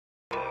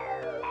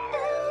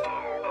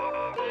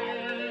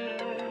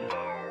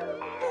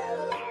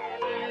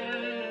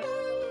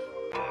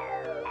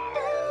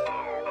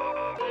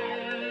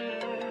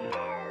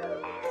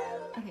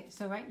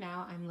So right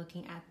now I'm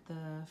looking at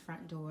the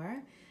front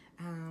door.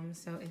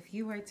 So if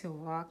you were to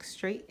walk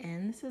straight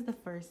in, this is the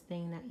first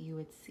thing that you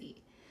would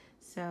see.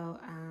 So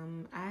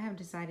I have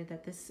decided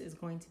that this is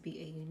going to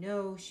be a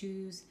no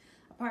shoes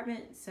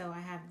apartment. So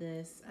I have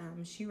this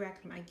shoe rack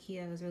from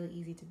IKEA. It was really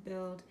easy to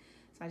build.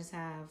 So I just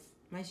have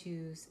my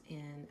shoes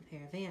and a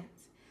pair of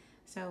Vans.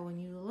 So when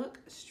you look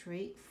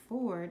straight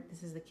forward,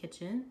 this is the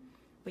kitchen,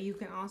 but you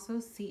can also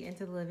see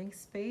into the living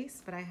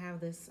space. But I have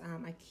this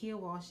IKEA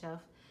wall shelf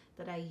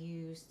that I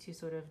use to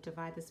sort of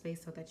divide the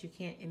space so that you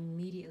can't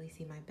immediately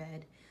see my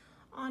bed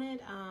on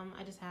it.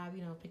 I just have,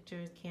 you know,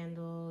 pictures,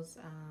 candles,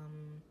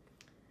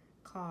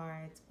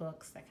 cards,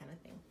 books, that kind of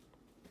thing.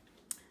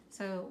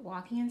 So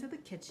walking into the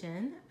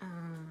kitchen,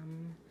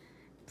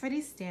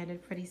 pretty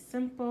standard, pretty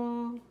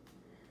simple.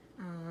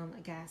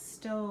 A gas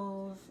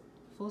stove,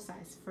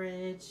 full-size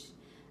fridge.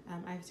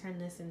 I've turned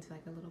this into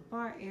like a little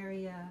bar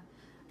area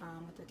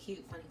with a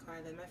cute funny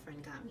card that my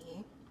friend got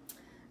me.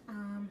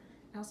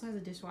 It also has a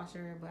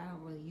dishwasher, but I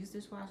don't really use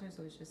dishwasher,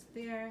 so it's just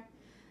there.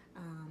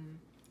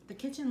 The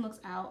kitchen looks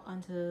out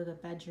onto the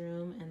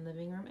bedroom and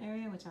living room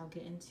area, which I'll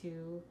get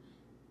into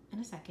in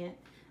a second.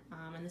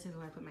 And this is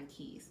where I put my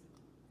keys.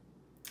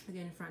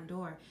 Again, front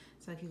door.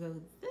 So if you go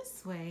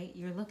this way,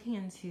 you're looking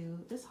into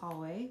this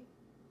hallway,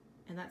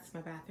 and that's my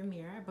bathroom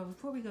mirror. But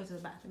before we go to the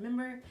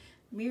bathroom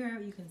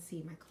mirror, you can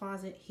see my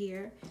closet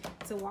here.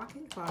 It's a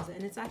walk-in closet,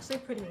 and it's actually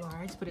pretty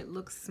large, but it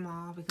looks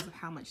small because of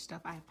how much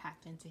stuff I have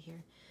packed into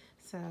here.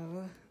 So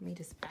let me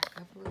just back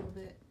up a little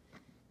bit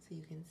so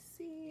you can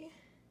see.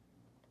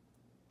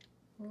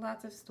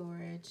 Lots of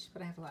storage,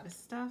 but I have a lot of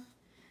stuff.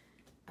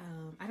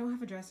 I don't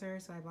have a dresser,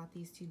 so I bought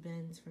these 2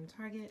 bins from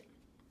Target.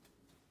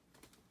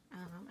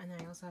 And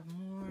then I also have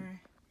more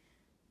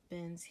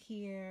bins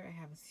here. I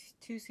have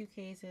 2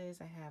 suitcases.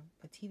 I have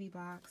a TV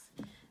box,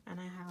 and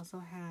I also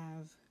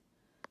have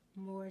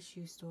more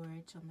shoe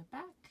storage on the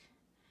back.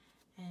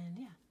 And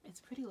yeah,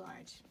 it's pretty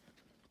large.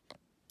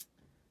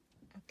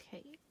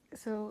 Okay,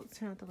 so let's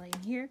turn out the light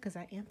in here because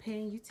I am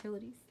paying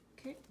utilities.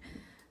 Okay,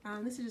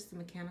 this is just a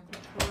mechanical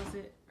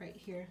closet right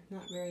here,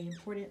 not very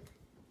important.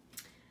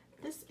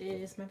 This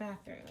is my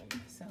bathroom.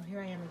 So here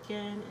I am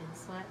again in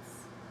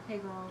sweats. Hey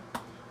girl,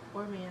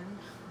 or man,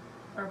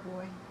 or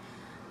boy.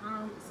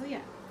 So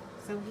yeah,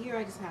 so here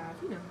I just have,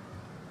 you know,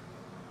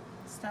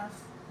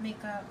 stuff,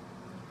 makeup,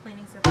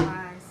 cleaning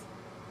supplies,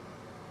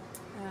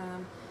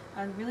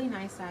 a really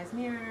nice size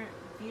mirror,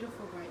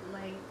 beautiful bright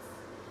lights,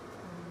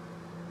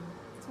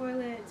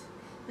 toilet.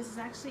 This is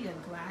actually a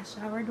glass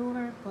shower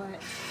door,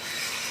 but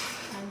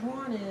I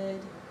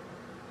wanted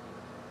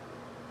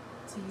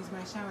to use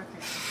my shower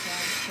curtain, so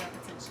I just put up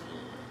attention.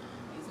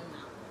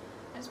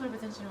 I just put up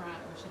attention rod,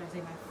 or should I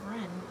say my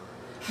friend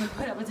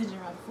put up attention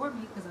rod for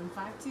me because I'm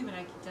 5'2", but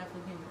I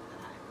definitely can't get that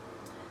high.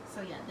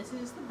 So yeah, this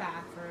is the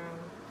bathroom.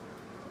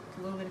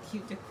 A little bit of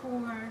cute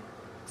decor,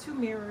 2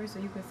 mirrors so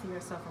you can see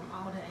yourself from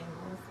all the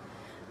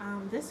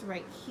angles. This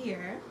right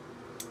here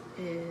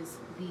is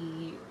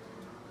the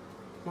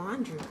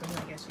laundry room,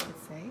 I guess you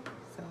could say.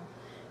 So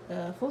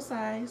the full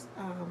size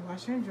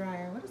washer and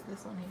dryer. What is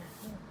this on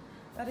here?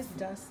 That is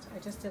dust. I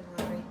just did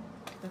laundry.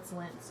 That's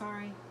lint.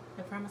 Sorry.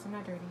 I promise I'm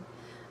not dirty.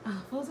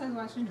 Full size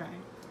washer and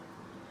dryer.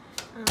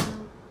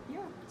 Yeah,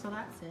 so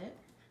that's it.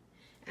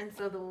 And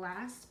so the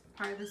last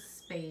part of the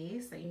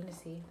space that you can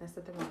see, that's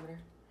the thermometer,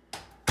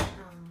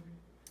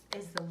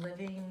 is the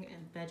living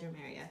and bedroom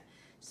area.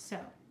 So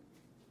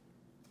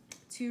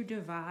to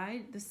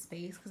divide the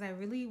space, because I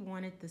really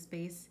wanted the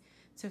space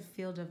to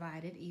feel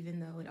divided even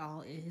though it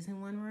all is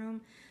in one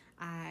room,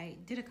 I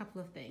did a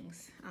couple of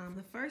things.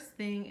 The first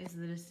thing is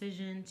the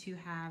decision to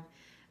have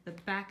the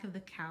back of the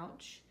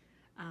couch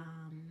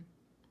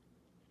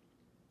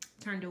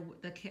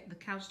the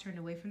couch turned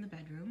away from the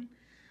bedroom.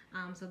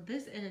 So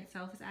this in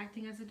itself is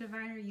acting as a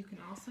divider. You can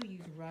also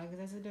use rugs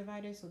as a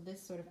divider, so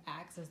this sort of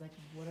acts as like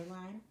a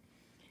borderline.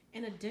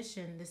 In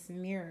addition, this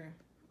mirror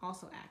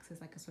also acts as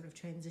like a sort of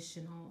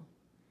transitional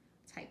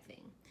type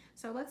thing.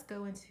 So let's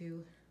go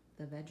into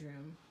the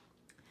bedroom.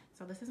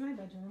 So this is my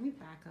bedroom. Let me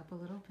back up a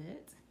little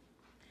bit.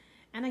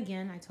 And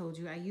again, I told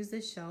you I use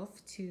this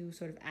shelf to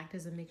sort of act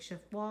as a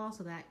makeshift wall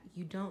so that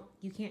you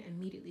can't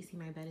immediately see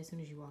my bed as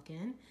soon as you walk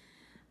in.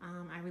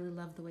 I really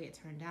love the way it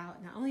turned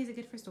out. Not only is it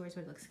good for storage,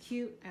 but it looks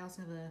cute. I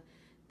also have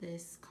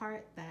this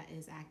cart that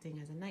is acting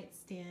as a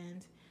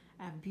nightstand.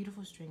 I have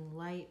beautiful string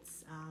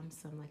lights,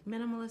 some like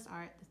minimalist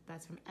art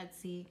that's from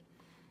Etsy.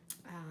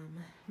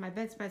 My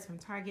bedspread's from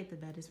Target. The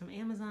bed is from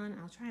Amazon.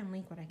 I'll try and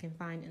link what I can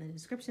find in the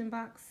description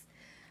box.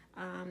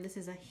 This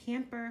is a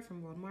hamper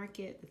from World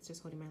Market that's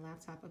just holding my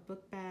laptop, a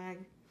book bag.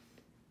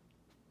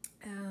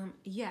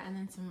 Yeah, and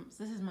then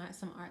this is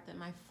some art that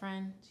my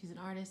friend, she's an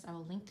artist. I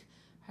will link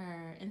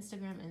her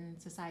Instagram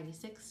and Society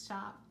 6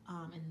 shop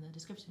in the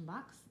description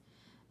box.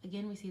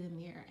 Again, we see the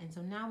mirror. And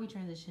so now we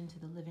transition to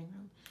the living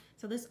room.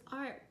 So this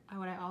art,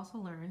 what I also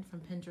learned from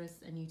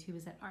Pinterest and YouTube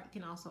is that art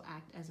can also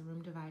act as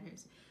room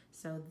dividers.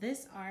 So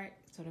this art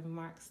sort of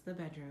marks the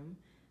bedroom.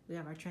 We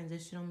have our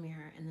transitional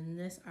mirror, and then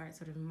this art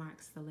sort of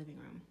marks the living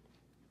room.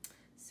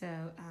 So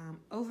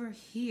over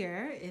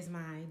here is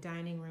my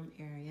dining room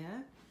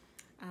area.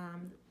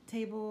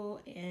 Table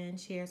and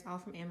chairs all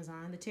from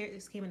Amazon. The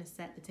chairs came in a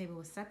set. The table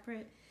was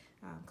separate.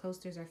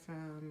 Coasters are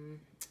from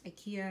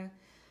IKEA,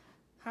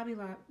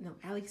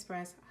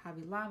 AliExpress,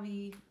 Hobby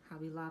Lobby,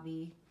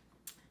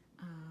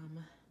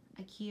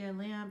 IKEA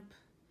lamp.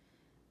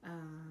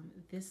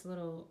 This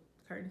little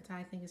curtain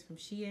tie thing is from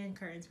Shein.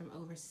 Curtains from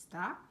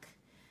Overstock.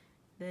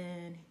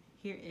 Then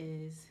here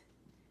is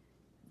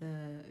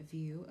the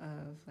view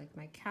of like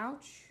my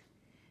couch.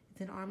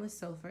 It's an armless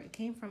sofa. It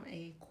came from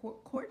a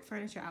Court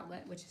Furniture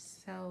outlet, which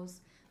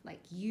sells like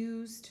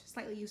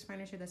slightly used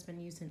furniture that's been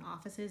used in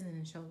offices and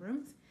in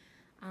showrooms.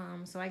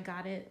 So I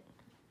got it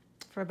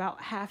for about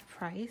half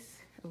price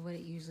of what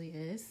it usually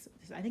is.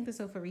 I think the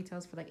sofa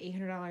retails for like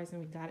 $800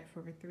 and we got it for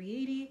over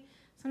 $380.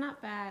 So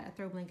not bad. A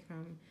throw blanket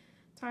from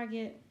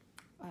Target.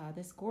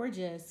 This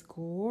gorgeous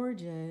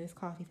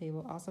coffee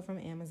table, also from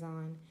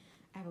Amazon.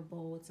 I have a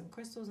bowl with some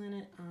crystals in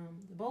it.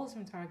 The bowl is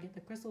from Target. The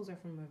crystals are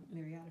from a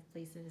myriad of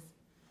places.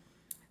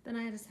 Then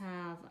I just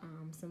have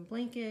some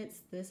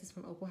blankets. This is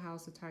from Opal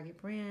House, a Target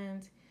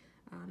brand.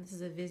 This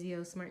is a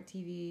Vizio Smart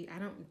TV. I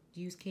don't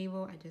use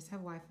cable. I just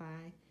have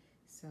Wi-Fi.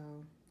 So,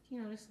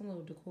 you know, just some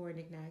little decor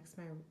knickknacks.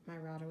 My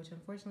router, which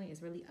unfortunately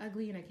is really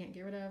ugly and I can't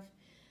get rid of.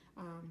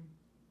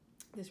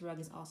 This rug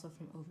is also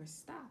from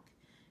Overstock.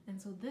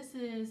 And so this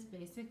is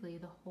basically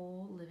the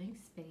whole living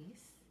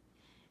space.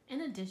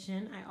 In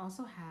addition, I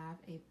also have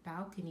a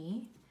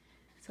balcony.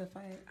 So if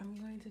I'm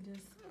going to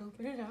just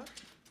open it up.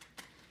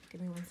 Give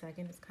me 1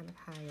 second, it's kind of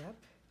high up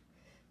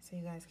so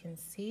you guys can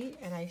see.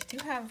 And I do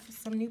have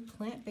some new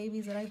plant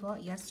babies that I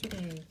bought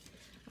yesterday.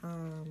 I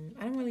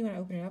don't really want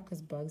to open it up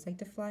because bugs like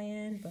to fly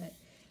in, but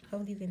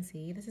hopefully you can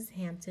see. This is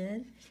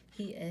Hampton.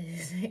 He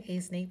is a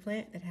snake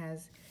plant that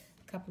has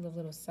a couple of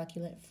little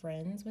succulent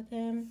friends with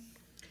him.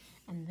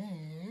 And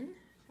then,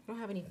 I don't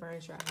have any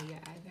furniture out here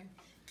either.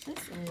 This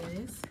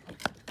is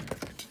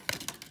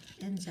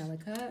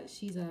Angelica.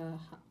 She's a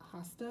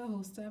hosta,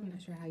 I'm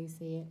not sure how you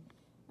say it.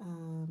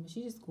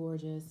 She's just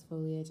gorgeous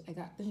foliage. I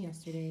got them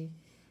yesterday,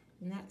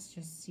 and that's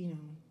just, you know,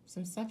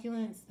 some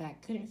succulents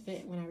that couldn't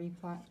fit when I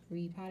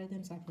repotted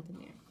them, so I put them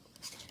there.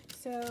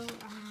 So,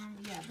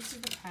 yeah, this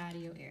is the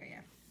patio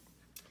area.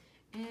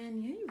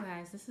 And yeah, you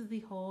guys, this is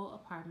the whole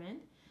apartment.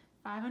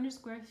 500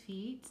 square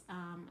feet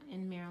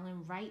in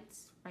Maryland, right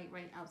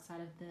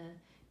outside of the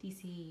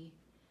DC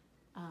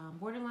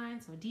borderline,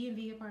 so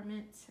DMV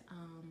apartment.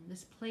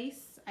 This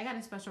place, I got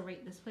a special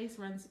rate. This place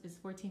is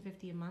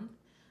 $14.50 a month,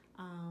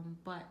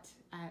 but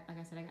like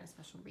I said, I got a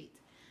special rate.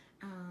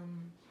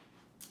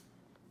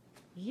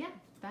 Yeah,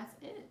 that's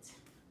it.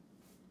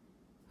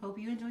 Hope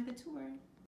you enjoyed the tour.